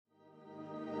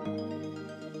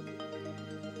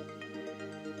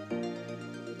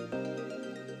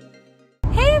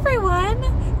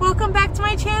back to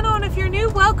my channel, and if you're new,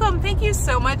 welcome. Thank you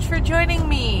so much for joining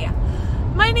me.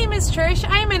 My name is Trish.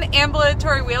 I am an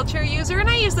ambulatory wheelchair user, and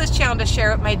I use this channel to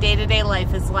share what my day-to-day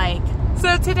life is like.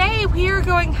 So today we are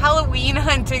going Halloween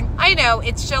hunting. I know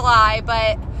it's July,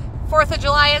 but 4th of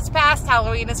July has passed.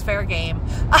 Halloween is fair game.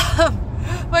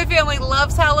 My family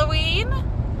loves Halloween.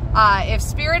 If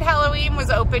Spirit Halloween was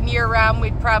open year-round,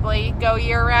 we'd probably go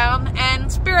year-round,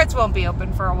 and Spirits won't be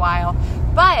open for a while.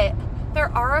 But there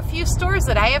are a few stores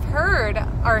that I have heard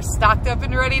are stocked up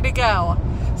and ready to go.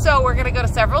 So we're gonna go to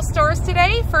several stores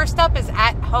today. First up is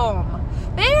At Home.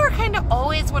 They are kind of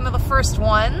always one of the first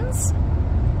ones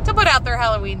to put out their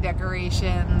Halloween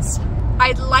decorations.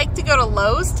 I'd like to go to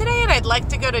Lowe's today, and I'd like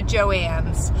to go to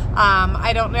JOANN's.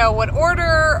 I don't know what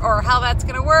order or how that's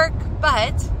gonna work,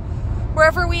 but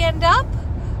wherever we end up,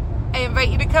 I invite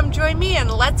you to come join me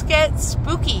and let's get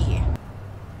spooky.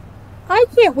 I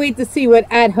can't wait to see what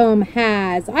At Home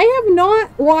has. I have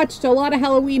not watched a lot of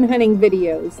Halloween hunting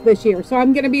videos this year, so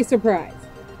I'm going to be surprised.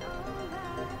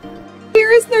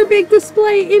 Here is their big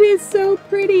display. It is so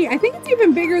pretty. I think it's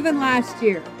even bigger than last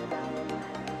year.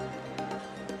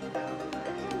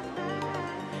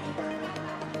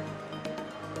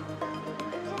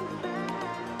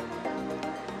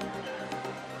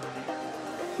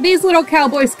 These little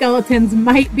cowboy skeletons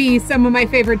might be some of my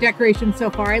favorite decorations so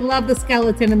far. I love the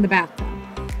skeleton in the bathtub.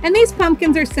 And these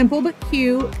pumpkins are simple but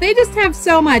cute. They just have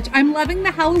so much. I'm loving the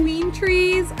Halloween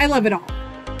trees. I love it all.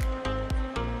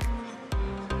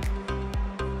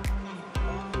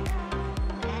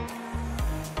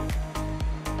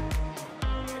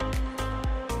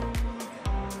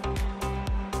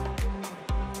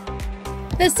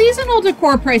 The seasonal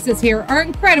decor prices here are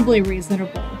incredibly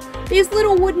reasonable. These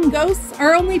little wooden ghosts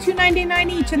are only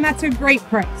 $2.99 each, and that's a great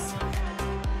price.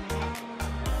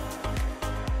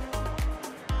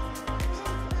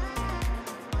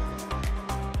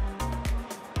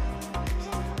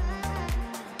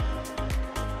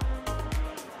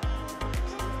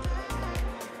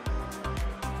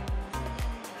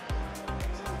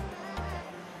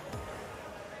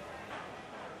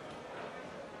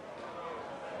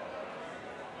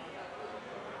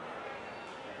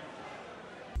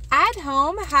 At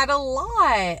Home had a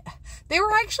lot. They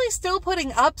were actually still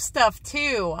putting up stuff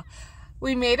too.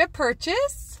 We made a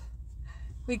purchase.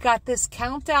 We got this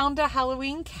countdown to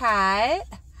Halloween cat,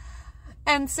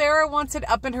 and Sarah wants it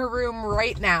up in her room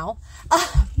right now.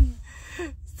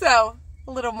 So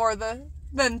a little more than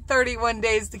 31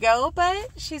 days to go, but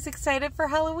she's excited for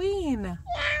Halloween.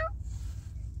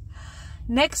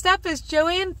 Next up is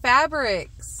JOANN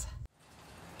Fabrics.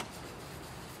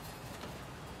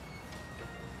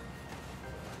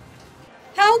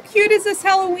 How cute is this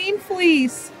Halloween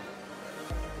fleece?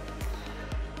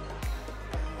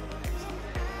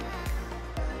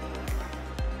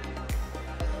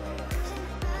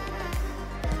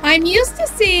 I'm used to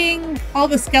seeing all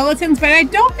the skeletons, but I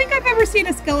don't think I've ever seen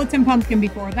a skeleton pumpkin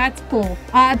before. That's cool.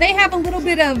 They have a little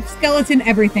bit of skeleton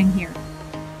everything here.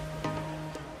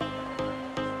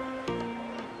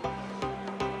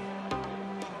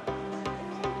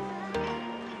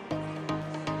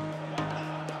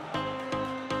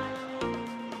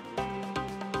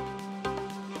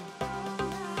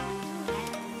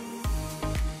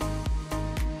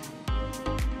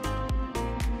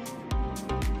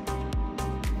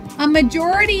 A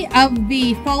majority of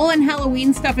the fall and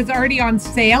Halloween stuff is already on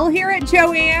sale here at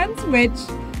JOANN's, which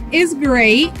is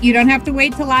great. You don't have to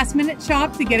wait till last minute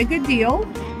shop to get a good deal.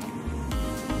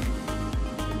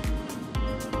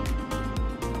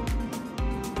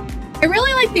 I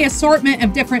really like the assortment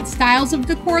of different styles of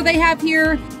decor they have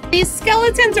here. These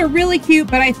skeletons are really cute,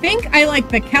 but I think I like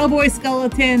the cowboy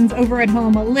skeletons over at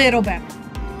Home a little better.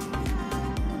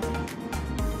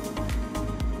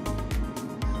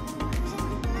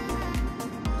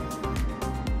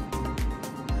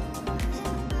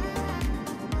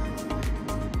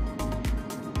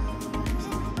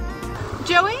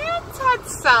 JOANN's had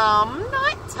some,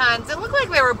 not tons. It looked like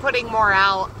they were putting more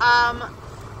out.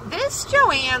 This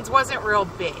JOANN's wasn't real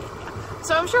big,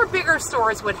 so I'm sure bigger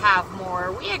stores would have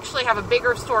more. We actually have a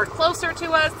bigger store closer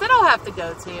to us that I'll have to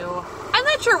go to. I'm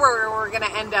not sure where we're going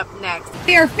to end up next.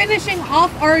 They are finishing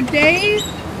off our day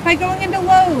by going into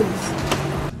Lowe's.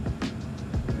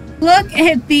 Look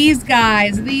at these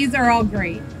guys. These are all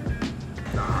great.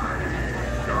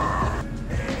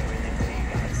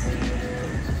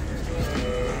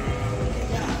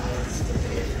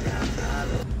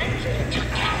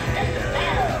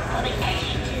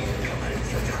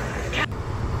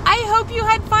 I hope you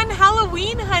had fun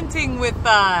Halloween hunting with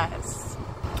us.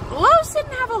 Lowe's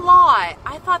didn't have a lot.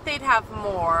 I thought they'd have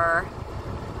more.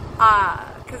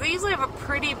 because they usually have a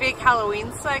pretty big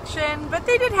Halloween section, but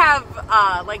they did have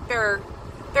like their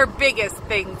biggest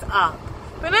things up.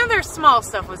 But none of their small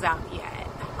stuff was out yet.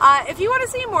 If you want to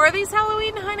see more of these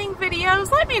Halloween hunting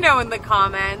videos, let me know in the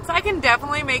comments. I can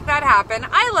definitely make that happen.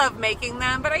 I love making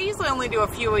them, but I usually only do a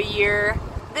few a year.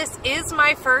 This is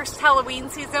my first Halloween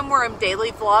season where I'm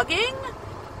daily vlogging,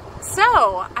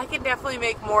 so I can definitely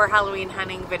make more Halloween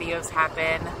hunting videos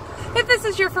happen. If this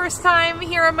is your first time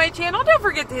here on my channel, don't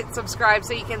forget to hit subscribe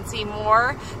so you can see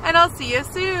more, and I'll see you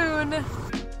soon.